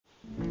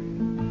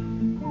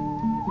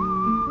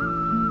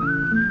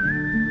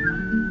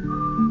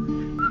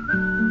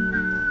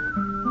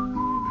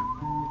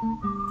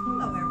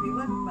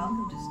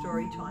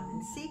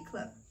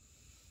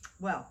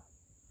Well,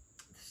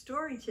 the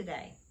story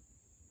today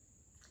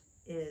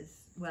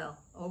is, well,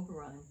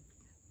 Oberon.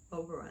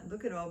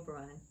 Look at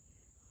Oberon.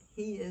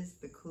 He is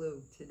the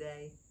clue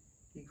today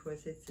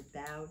because it's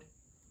about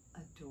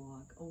a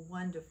dog, a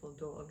wonderful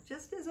dog,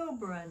 just as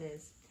Oberon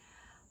is.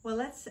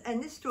 Well,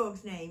 and this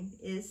dog's name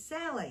is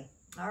Sally.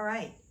 All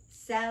right,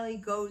 Sally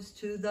goes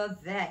to the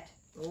vet.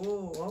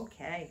 Oh,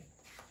 okay.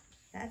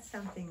 That's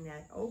something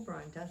that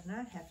Oberon does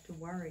not have to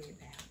worry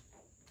about.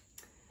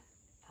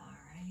 All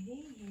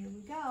righty, here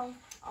we go.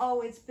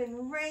 Oh, it's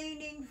been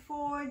raining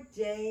for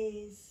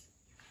days.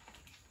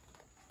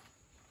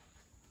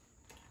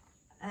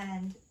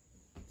 And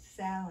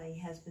Sally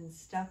has been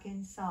stuck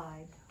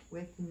inside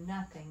with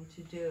nothing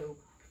to do.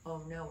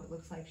 Oh no, it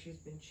looks like she's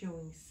been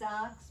chewing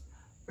socks,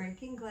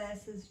 breaking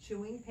glasses,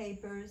 chewing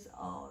papers.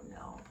 Oh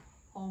no,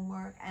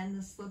 homework and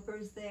the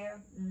slippers there.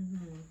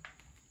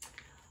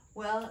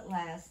 Well, at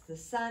last the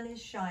sun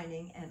is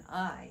shining and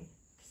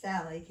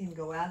Sally, can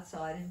go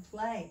outside and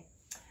play.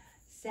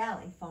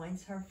 Sally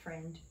finds her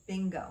friend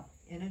Bingo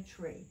in a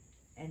tree,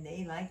 and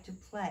they like to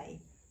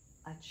play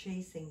a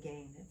chasing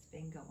game. That's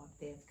Bingo up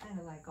there. It's kind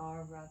of like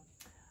our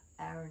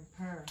Aaron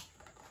Purr.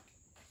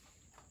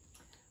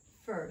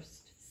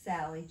 First,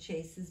 Sally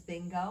chases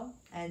Bingo,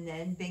 and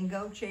then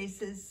Bingo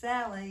chases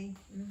Sally.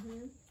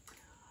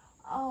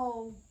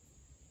 Oh,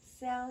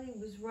 Sally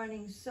was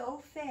running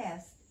so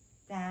fast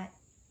that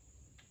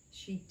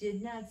she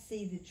did not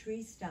see the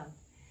tree stump.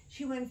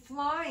 She went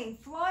flying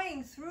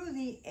through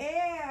the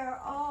air.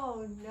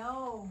 Oh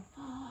no.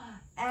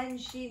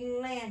 And she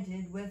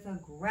landed with a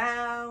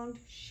ground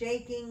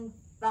shaking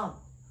thump.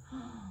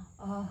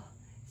 Oh,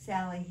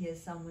 Sally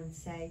hears someone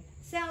say,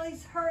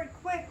 "Sally's hurt,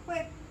 quick,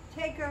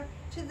 take her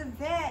to the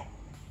vet."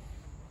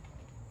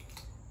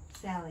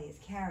 Sally is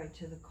carried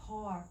to the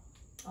car.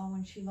 Oh,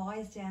 and she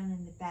lies down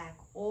in the back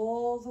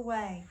all the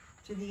way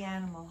to the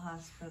animal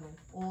hospital,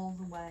 all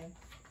the way.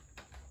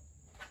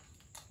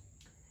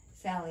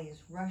 Sally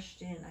is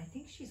rushed in. I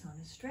think she's on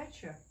a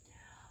stretcher.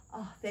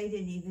 Oh, they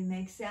didn't even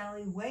make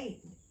Sally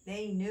wait.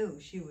 They knew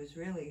she was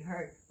really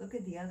hurt. Look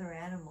at the other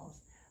animals.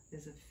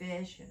 There's a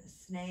fish and a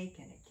snake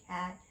and a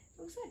cat.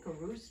 Looks like a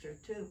rooster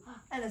too.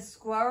 And a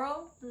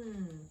squirrel.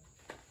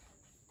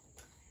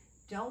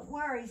 Don't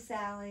worry,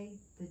 Sally.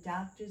 The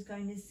doctor's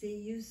going to see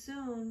you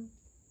soon,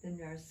 the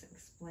nurse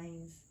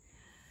explains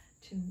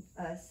to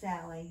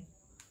Sally.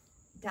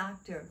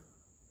 Doctor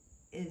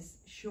is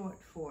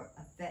short for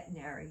a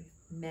veterinary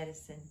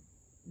medicine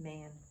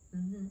man.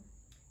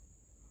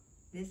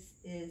 This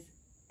is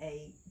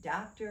a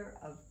doctor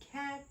of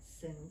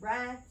cats and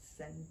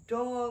rats and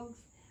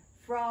dogs,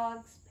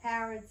 frogs,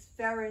 parrots,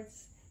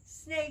 ferrets,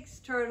 snakes,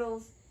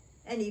 turtles,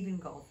 and even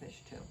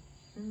goldfish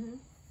too.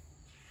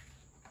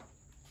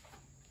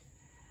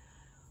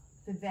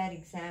 The vet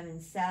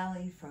examines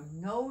Sally from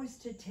nose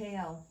to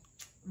tail.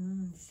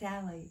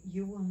 Sally,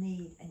 you will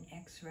need an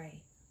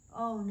x-ray.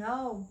 Oh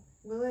no,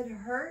 will it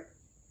hurt?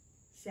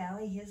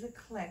 Sally hears a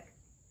click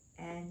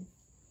and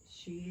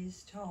she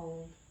is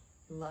told,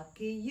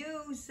 "Lucky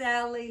you,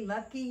 Sally,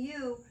 lucky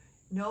you.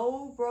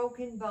 No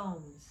broken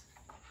bones."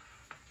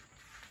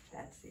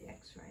 That's the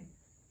x-ray.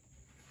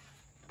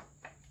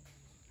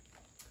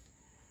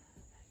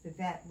 The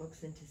vet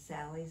looks into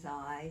Sally's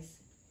eyes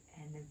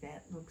and the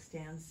vet looks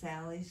down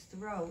Sally's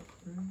throat.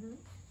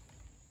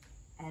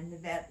 And the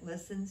vet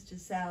listens to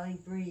Sally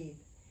breathe.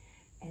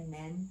 And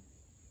then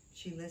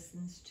she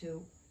listens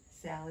to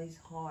Sally's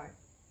heart.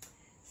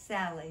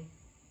 Sally,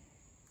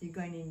 you're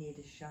going to need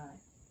a shot.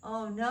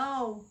 Oh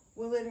no,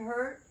 will it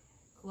hurt?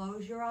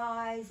 Close your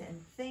eyes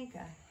and think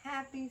a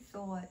happy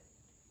thought,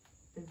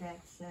 the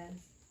vet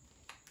says.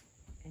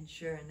 And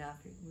sure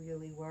enough, it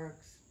really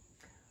works.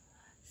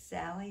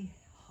 Sally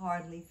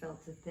hardly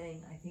felt a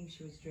thing. I think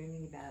she was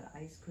dreaming about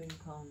ice cream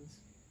cones.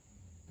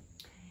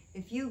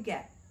 If you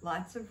get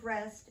lots of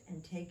rest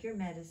and take your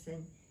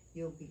medicine,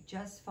 you'll be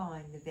just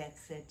fine, the vet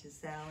said to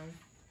Sally.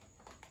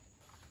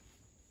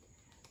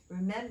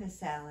 Remember,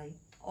 Sally,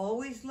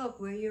 always look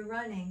where you're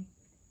running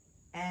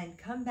and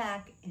come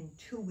back in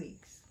 2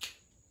 weeks.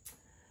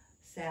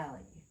 Sally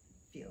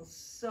feels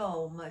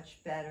so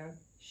much better.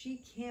 She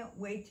can't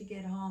wait to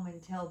get home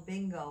and tell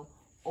Bingo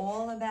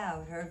all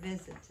about her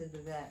visit to the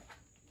vet.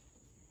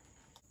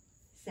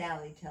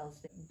 Sally tells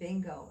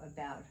Bingo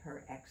about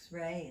her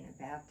x-ray and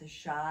about the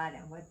shot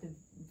and what the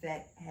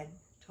vet had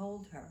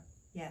told her.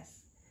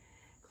 Yes,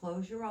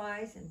 close your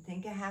eyes and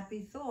think a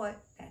happy thought.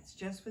 That's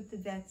just what the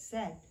vet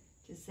said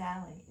to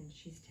Sally, and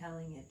she's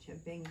telling it to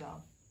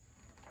Bingo.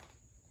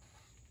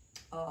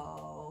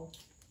 Oh,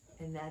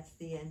 and that's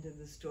the end of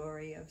the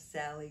story of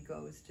Sally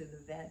Goes to the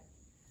Vet.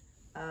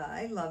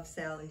 I love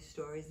Sally's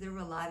stories. There were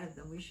a lot of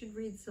them. We should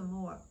read some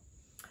more.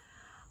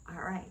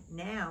 All right,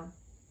 now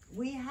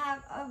we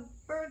have a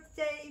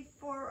birthday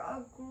for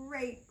a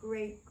great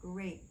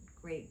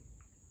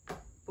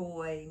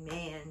boy,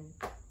 man,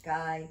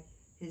 guy.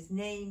 His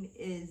name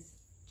is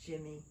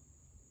Jimmy.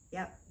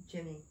 Yep,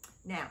 Jimmy.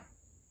 Now,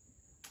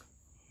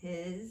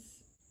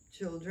 his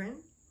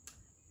children,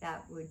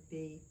 that would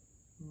be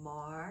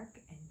Mark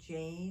and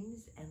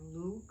James and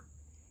Luke,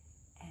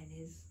 and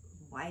his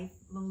wife,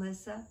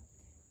 Melissa,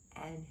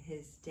 and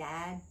his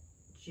dad,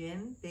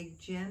 Jim, Big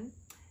Jim,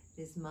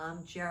 his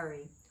mom,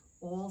 Jerry,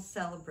 all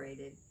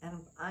celebrated.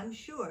 And I'm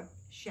sure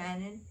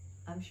Shannon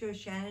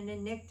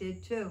and Nick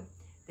did too.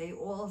 They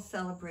all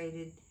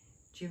celebrated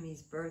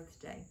Jimmy's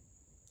birthday.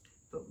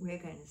 But we're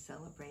going to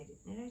celebrate it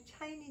in a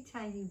tiny,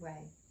 tiny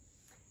way.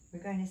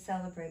 We're going to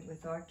celebrate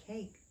with our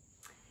cake.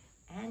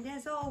 And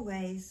as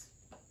always,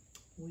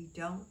 we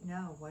don't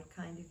know what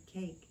kind of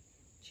cake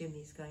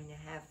Jimmy's going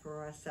to have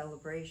for our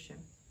celebration.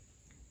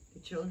 The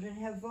children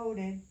have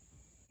voted.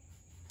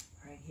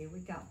 All right, here we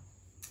go.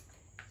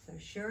 So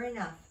sure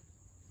enough,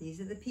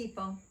 these are the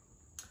people.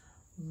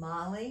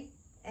 Molly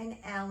and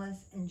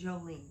Alice and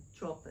Jolene.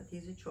 Chocolate.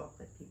 These are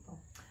chocolate people.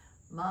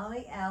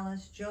 Molly,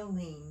 Alice,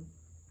 Jolene,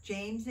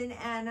 James and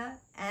Anna,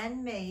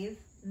 and Maeve.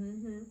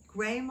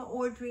 Graham,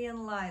 Audrey,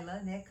 and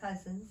Lila, their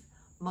cousins.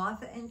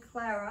 Martha and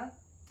Clara.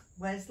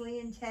 Wesley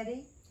and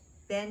Teddy.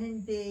 Ben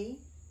and Bee.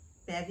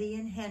 Bevy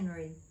and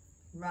Henry.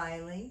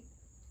 Riley.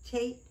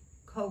 Tate,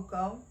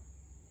 Coco,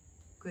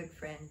 good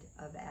friend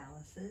of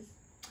Alice's.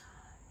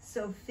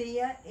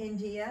 Sophia,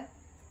 India.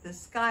 The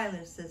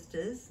Schuyler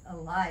sisters,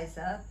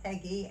 Eliza,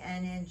 Peggy,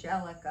 and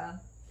Angelica,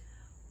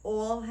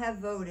 all have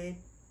voted,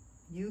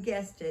 you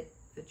guessed it,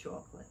 for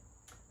chocolate.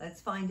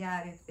 Let's find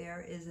out if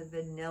there is a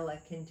vanilla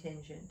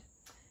contingent.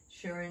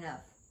 Sure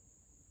enough,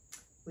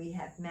 we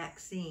have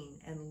Maxine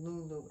and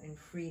Lulu and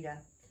Frida.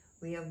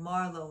 We have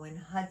Marlo and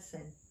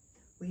Hudson.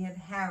 We have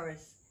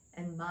Harris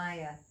and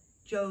Maya,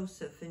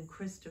 Joseph and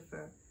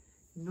Christopher,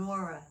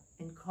 Nora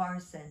and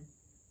Carson,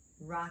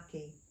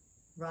 Rocky,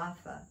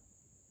 Rafa,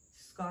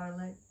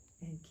 Scarlett,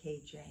 and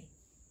KJ.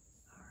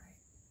 All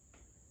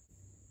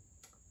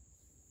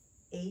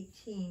right.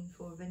 18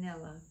 for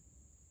vanilla.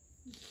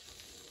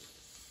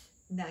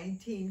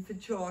 19 for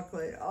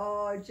chocolate.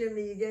 Oh,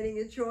 Jimmy, you're getting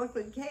a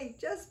chocolate cake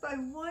just by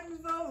one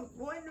vote.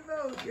 One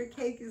vote. Your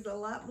cake is a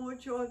lot more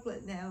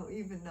chocolate now,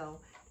 even though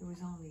there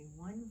was only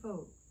one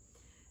vote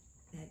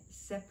that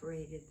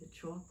separated the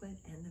chocolate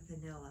and the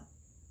vanilla.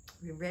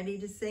 We ready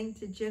to sing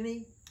to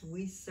Jimmy?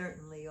 We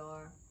certainly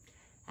are.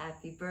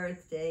 Happy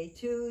birthday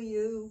to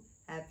you.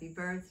 Happy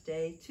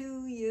birthday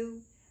to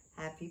you.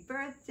 Happy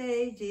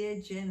birthday, dear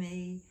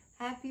Jimmy.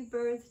 Happy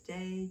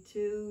birthday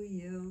to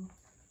you.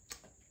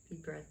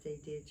 Happy birthday,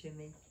 dear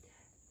Jimmy.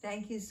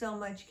 Thank you so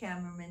much,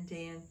 Cameraman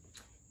Dan.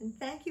 And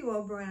thank you,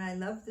 Oberon. I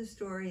love the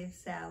story of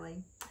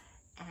Sally.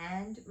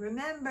 And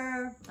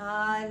remember,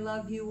 I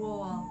love you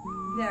all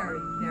very,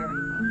 very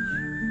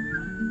much.